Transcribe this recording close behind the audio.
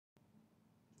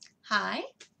Hi,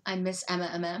 I'm Miss Emma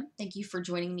MM. Thank you for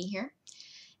joining me here.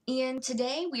 And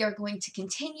today we are going to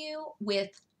continue with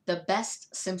the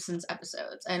best Simpsons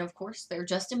episodes. And of course, they're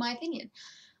just in my opinion.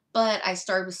 But I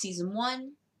started with season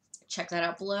 1. Check that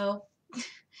out below.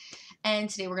 And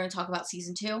today we're going to talk about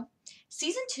season 2.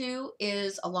 Season 2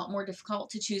 is a lot more difficult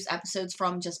to choose episodes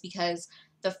from just because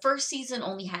the first season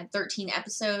only had 13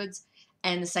 episodes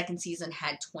and the second season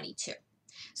had 22.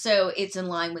 So it's in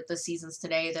line with the seasons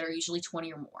today that are usually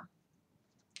 20 or more.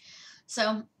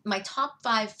 So my top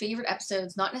 5 favorite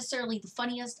episodes, not necessarily the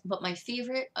funniest, but my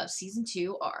favorite of season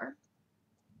 2 are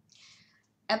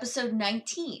episode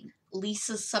 19,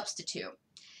 Lisa's Substitute.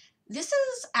 This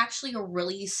is actually a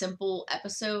really simple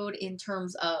episode in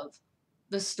terms of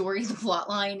the story. The plot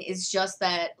line is just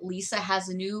that Lisa has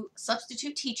a new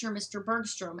substitute teacher, Mr.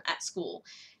 Bergstrom, at school,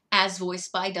 as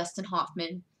voiced by Dustin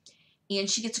Hoffman, and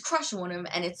she gets a crush on him,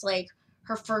 and it's like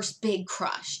her first big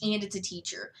crush, and it's a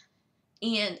teacher.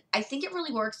 And I think it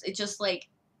really works. It just, like,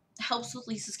 helps with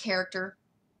Lisa's character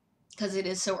because it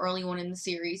is so early on in the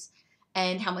series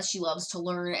and how much she loves to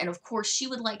learn. And, of course, she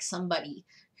would like somebody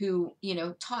who,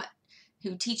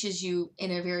 who teaches you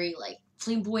in a very, like,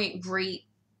 flamboyant, great,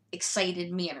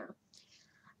 excited manner.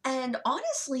 And,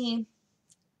 honestly,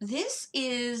 this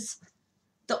is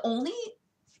the only,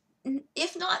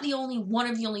 if not the only, one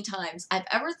of the only times I've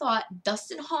ever thought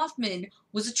Dustin Hoffman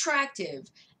was attractive.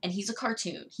 And he's a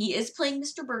cartoon. He is playing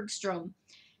Mr. Bergstrom.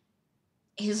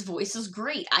 His voice is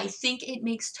great. I think it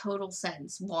makes total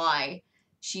sense why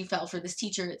she fell for this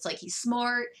teacher. It's like he's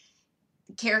smart,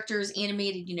 the character's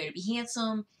animated, to be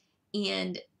handsome,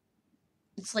 and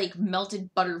it's like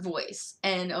melted butter voice.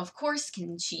 And of course,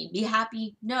 can she be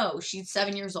happy? No, she's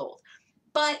 7 years old.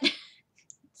 But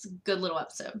it's a good little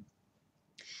episode.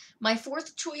 My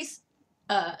fourth choice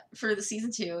for the season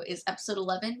 2 is episode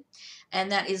 11, and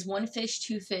that is One Fish,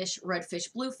 Two Fish, Red Fish,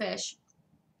 Blue Fish,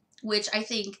 which I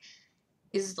think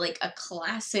is like a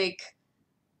classic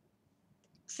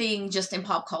thing just in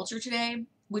pop culture today,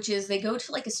 which is they go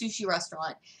to like a sushi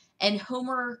restaurant and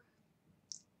Homer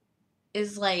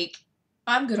is like,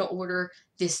 I'm gonna order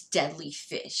this deadly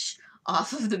fish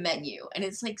off of the menu. And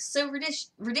it's like so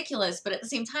ridiculous, but at the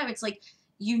same time, it's like,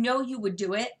 you would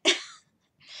do it.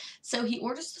 So he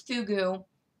orders the fugu,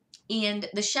 and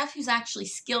the chef who's actually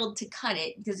skilled to cut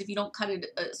it, because if you don't cut it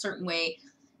a certain way,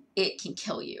 it can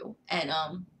kill you. And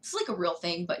it's like a real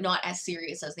thing, but not as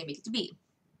serious as they make it to be.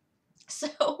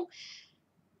 So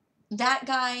that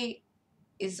guy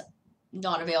is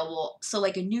not available. So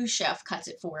like a new chef cuts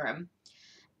it for him.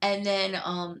 And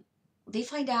then they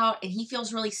find out and he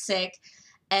feels really sick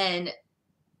and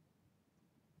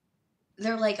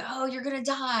they're like, "Oh, you're going to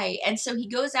die." And so he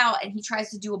goes out and he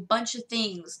tries to do a bunch of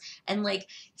things and like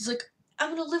he's like,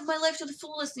 "I'm going to live my life to the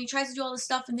fullest." And he tries to do all this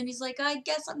stuff and then he's like, "I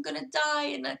guess I'm going to die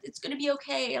and it's going to be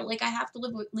okay. Like I have to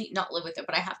not live with it,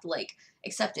 but I have to like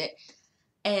accept it."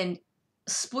 And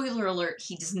spoiler alert,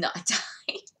 he does not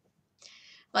die.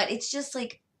 But it's just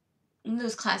like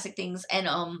those classic things, and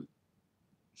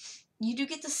you do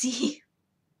get to see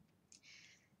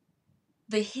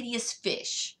the hideous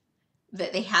fish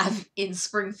that they have in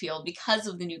Springfield because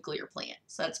of the nuclear plant.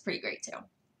 So that's pretty great too.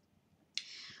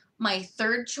 My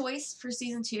third choice for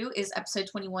season 2 is episode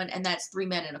 21, and that's 3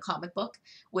 Men in a Comic Book,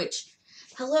 which,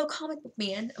 hello comic book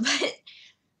man, but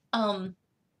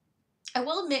I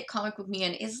will admit Comic Book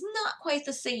Man is not quite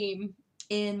the same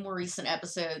in more recent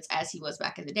episodes as he was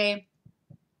back in the day.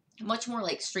 Much more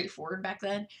like straightforward back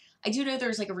then. I do know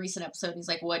there's like a recent episode and he's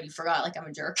like, "What, you forgot, like I'm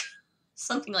a jerk."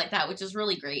 Something like that, which is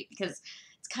really great because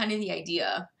it's kind of the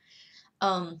idea.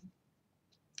 But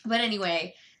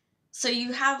anyway, so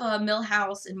you have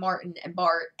Milhouse and Martin and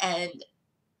Bart, and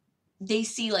they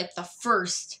see like the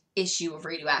first issue of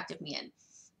Radioactive Man.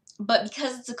 But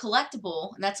because it's a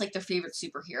collectible, and that's like their favorite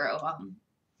superhero,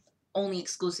 only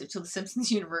exclusive to the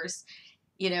Simpsons universe,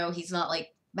 he's not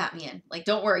like Batman. Like,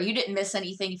 don't worry, you didn't miss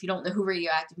anything if you don't know who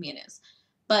Radioactive Man is.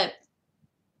 But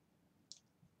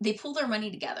they pull their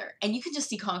money together, and you can just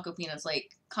see Comic Book Man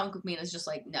is just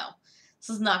like, no,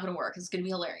 this is not going to work. It's going to be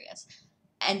hilarious.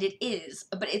 And it is,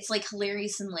 but it's like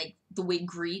hilarious in like the way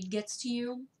greed gets to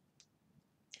you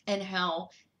and how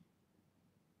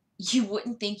you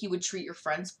wouldn't think you would treat your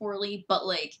friends poorly, but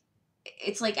like,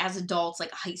 it's like as adults,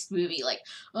 like a heist movie, like,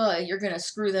 oh, you're going to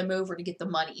screw them over to get the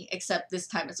money, except this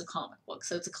time it's a comic book,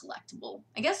 so it's a collectible.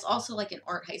 I guess also like an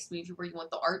art heist movie where you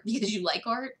want the art because you like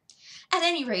art. At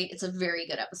any rate, it's a very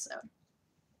good episode.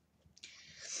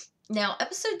 Now,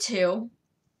 episode 2,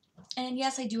 and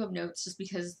yes, I do have notes just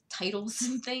because titles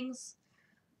and things.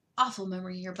 Awful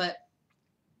memory here, but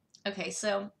okay,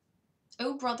 so,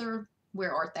 Oh Brother,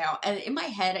 Where Art Thou? And in my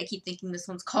head, I keep thinking this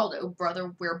one's called Oh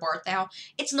Brother, Where Bart Thou?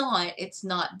 It's not. It's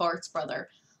not Bart's brother.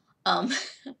 Um,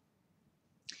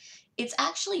 it's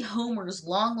actually Homer's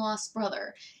long-lost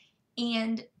brother.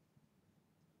 And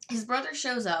his brother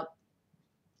shows up,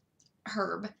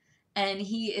 Herb, and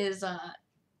he is,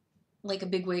 like a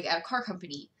bigwig at a car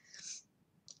company.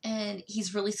 And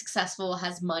he's really successful,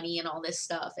 has money and all this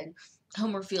stuff, and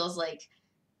Homer feels like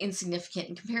insignificant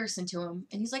in comparison to him.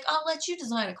 And he's like, I'll let you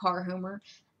design a car, Homer.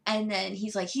 And then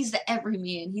he's like, he's the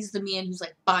everyman. He's the man who's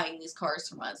like buying these cars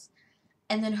from us.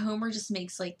 And then Homer just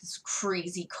makes like this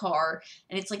crazy car,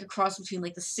 and it's like a cross between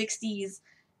like the 60s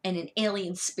and an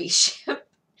alien spaceship.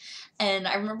 And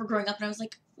I remember growing up and I was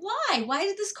like, why? Why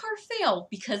did this car fail?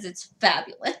 Because it's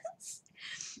fabulous.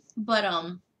 But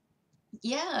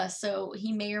yeah, so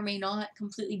he may or may not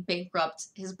completely bankrupt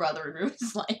his brother and ruin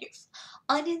his life.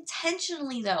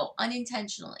 Unintentionally, though.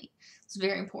 Unintentionally. It's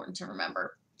very important to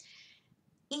remember.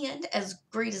 And as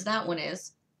great as that one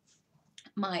is,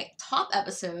 my top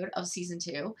episode of season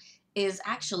 2 is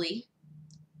actually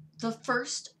the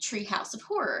first Treehouse of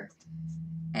Horror.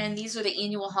 And these are the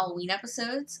annual Halloween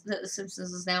episodes that The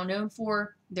Simpsons is now known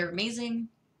for. They're amazing.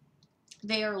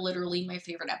 They are literally my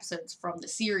favorite episodes from the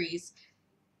series.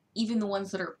 Even the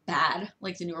ones that are bad,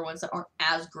 like the newer ones that aren't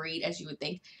as great as you would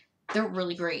think, they're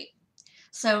really great.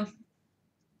 So,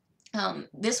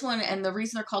 this one, and the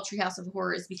reason they're called Treehouse of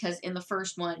Horror is because in the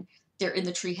first one, they're in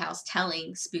the treehouse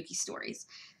telling spooky stories.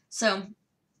 So,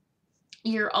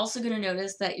 you're also going to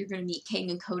notice that you're going to meet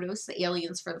Kang and Kodos, the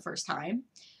aliens, for the first time.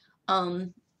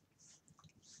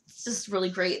 It's just really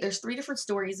great. There's 3 different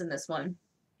stories in this one.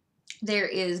 There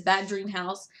is Bad Dream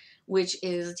House, which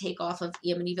is a takeoff of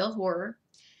Amityville Horror.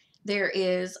 There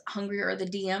is Hungry Are the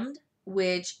Damned,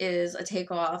 which is a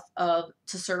takeoff of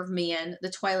To Serve Man,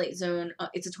 the Twilight Zone.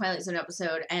 It's a Twilight Zone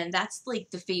episode, and that's like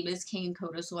the famous King and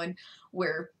Kodos one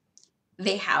where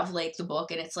they have like the book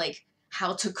and it's like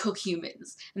how to cook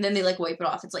humans, and then they like wipe it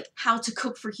off. It's like how to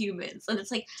cook for humans, and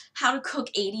it's like how to cook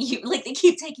 80 humans. Like they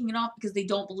keep taking it off because they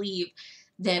don't believe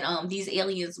that these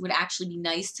aliens would actually be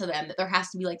nice to them, that there has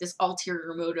to be like this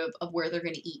ulterior motive of where they're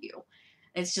going to eat you.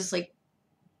 And it's just like,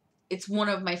 it's one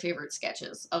of my favorite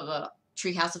sketches of a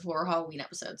Treehouse of Horror Halloween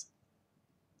episodes.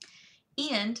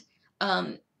 And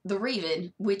The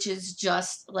Raven, which is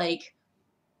just like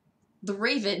the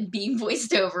Raven being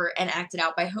voiced over and acted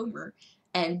out by Homer,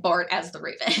 and Bart as the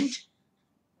Raven.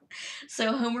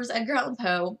 So Homer's Edgar Allan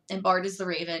Poe, and Bart is the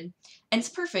Raven, and it's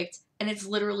perfect, and it's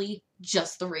literally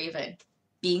just the Raven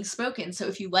being spoken. So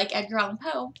if you like Edgar Allan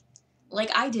Poe, like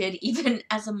I did, even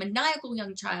as a maniacal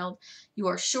young child, you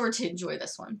are sure to enjoy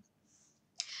this one.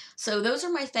 So those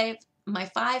are my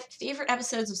 5 favorite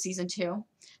episodes of season 2.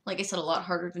 Like I said, a lot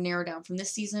harder to narrow down from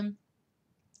this season.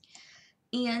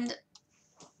 And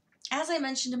as I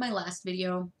mentioned in my last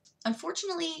video,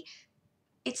 unfortunately,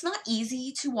 it's not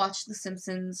easy to watch The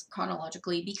Simpsons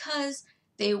chronologically because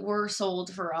they were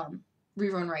sold for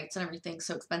rerun rights and everything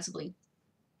so expensively.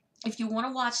 If you want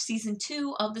to watch season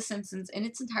 2 of The Simpsons in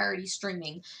its entirety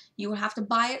streaming, you would have to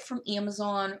buy it from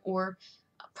Amazon or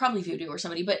probably Vudu or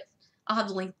somebody, but I'll have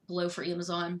the link below for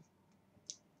Amazon.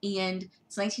 And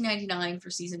it's $19.99 for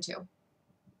season 2.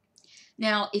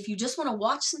 Now, if you just want to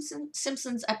watch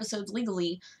Simpsons episodes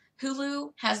legally,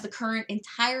 Hulu has the current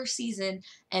entire season,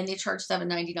 and they charge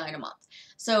 $7.99 a month.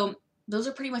 So those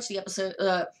are pretty much the episode.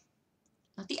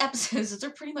 Not the episodes. Those are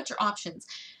pretty much your options.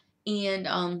 And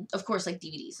of course, like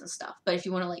DVDs and stuff. But if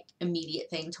you want a like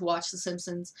immediate thing to watch The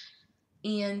Simpsons,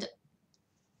 and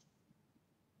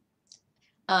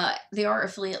they are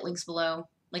affiliate links below.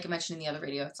 Like I mentioned in the other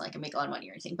video, it's not like I make a lot of money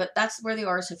or anything, but that's where they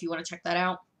are. So if you want to check that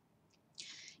out.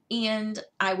 And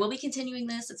I will be continuing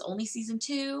this. It's only season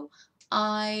 2.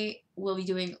 I will be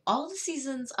doing all the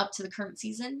seasons up to the current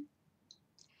season.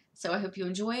 So I hope you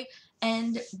enjoy.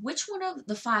 And which one of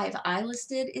the 5 I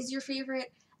listed is your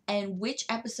favorite? And which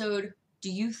episode do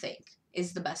you think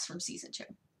is the best from season 2?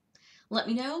 Let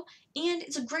me know. And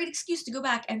it's a great excuse to go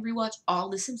back and rewatch all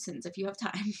The Simpsons if you have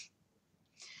time.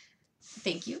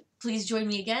 Thank you. Please join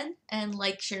me again and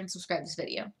like, share, and subscribe to this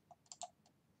video.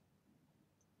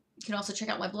 You can also check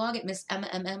out my blog at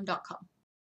missemmmm.com.